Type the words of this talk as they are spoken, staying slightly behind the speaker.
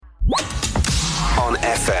on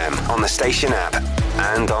FM, on the station app,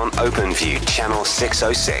 and on OpenView Channel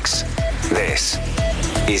 606. This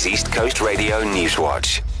is East Coast Radio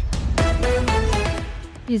Newswatch.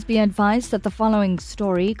 Please be advised that the following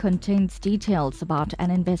story contains details about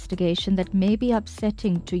an investigation that may be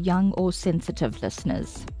upsetting to young or sensitive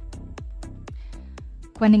listeners.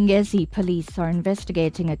 Kwaningezi police are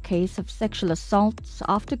investigating a case of sexual assaults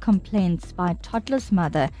after complaints by a toddler's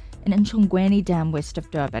mother in Nchongweni Dam west of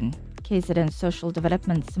Durban. KZN Social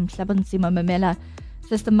Development's Mhlabonzima Mamela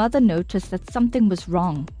says the mother noticed that something was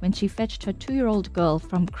wrong when she fetched her 2-year-old girl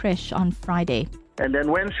from creche on Friday. And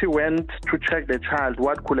then when she went to check the child,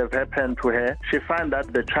 what could have happened to her, she found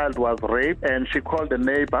that the child was raped, and she called the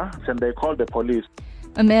neighbors and they called the police.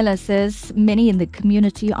 Mamela says many in the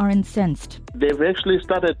community are incensed. They've actually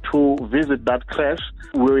started to visit that creche.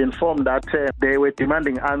 We were informed that they were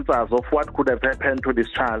demanding answers of what could have happened to this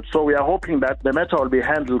child. So we are hoping that the matter will be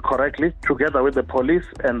handled correctly together with the police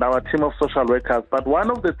and our team of social workers. But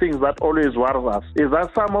one of the things that always worries us is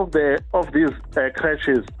that some of these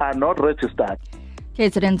creches are not registered.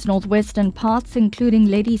 KZN's northwestern parts, including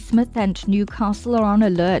Ladysmith and Newcastle, are on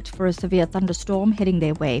alert for a severe thunderstorm heading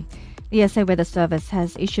their way. The SA Weather Service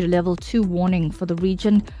has issued a level 2 warning for the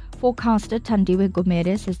region. Forecaster Tandiwe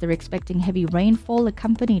Gomere says they're expecting heavy rainfall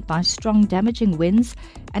accompanied by strong damaging winds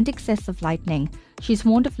and excessive lightning. She's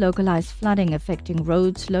warned of localized flooding affecting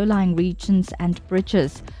roads, low-lying regions and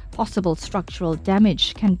bridges. Possible structural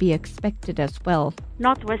damage can be expected as well.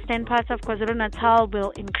 Northwestern parts of KwaZulu-Natal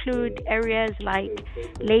will include areas like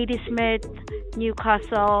Ladysmith,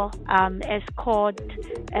 Newcastle, Escort,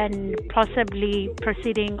 and possibly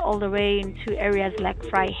proceeding all the way into areas like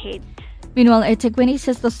Vryheid. Meanwhile, eThekwini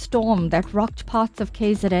says the storm that rocked parts of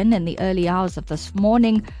KZN in the early hours of this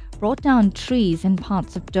morning brought down trees in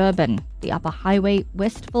parts of Durban. The Upper Highway,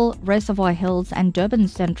 Westville, Reservoir Hills and Durban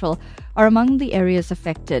Central are among the areas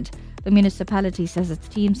affected. The municipality says its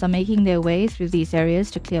teams are making their way through these areas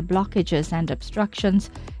to clear blockages and obstructions.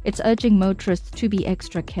 It's urging motorists to be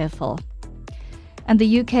extra careful. And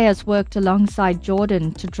the UK has worked alongside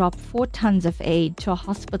Jordan to drop 4 tons of aid to a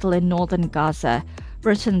hospital in northern Gaza.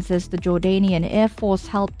 Britain says the Jordanian Air Force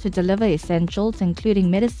helped to deliver essentials, including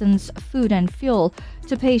medicines, food and fuel,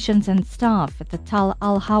 to patients and staff at the Tal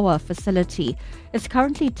Al-Hawa facility. It's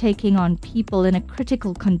currently taking on people in a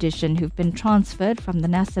critical condition who've been transferred from the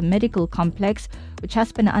Nasser Medical Complex, which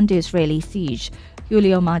has been under Israeli siege.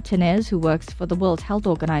 Julio Martinez, who works for the World Health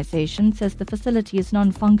Organization, says the facility is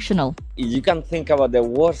non-functional. You can think about the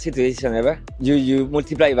worst situation ever. You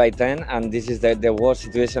multiply by 10, and this is the worst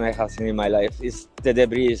situation I have seen in my life. It's the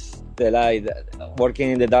debris, the light,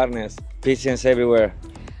 working in the darkness, patients everywhere.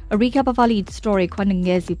 A recap of our lead story.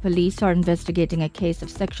 Kwaningezi police are investigating a case of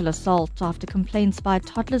sexual assault after complaints by a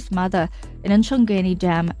toddler's mother in Nchongweni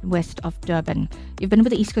Dam west of Durban. You've been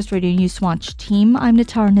with the East Coast Radio Newswatch team. I'm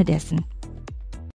Natara Nadesan.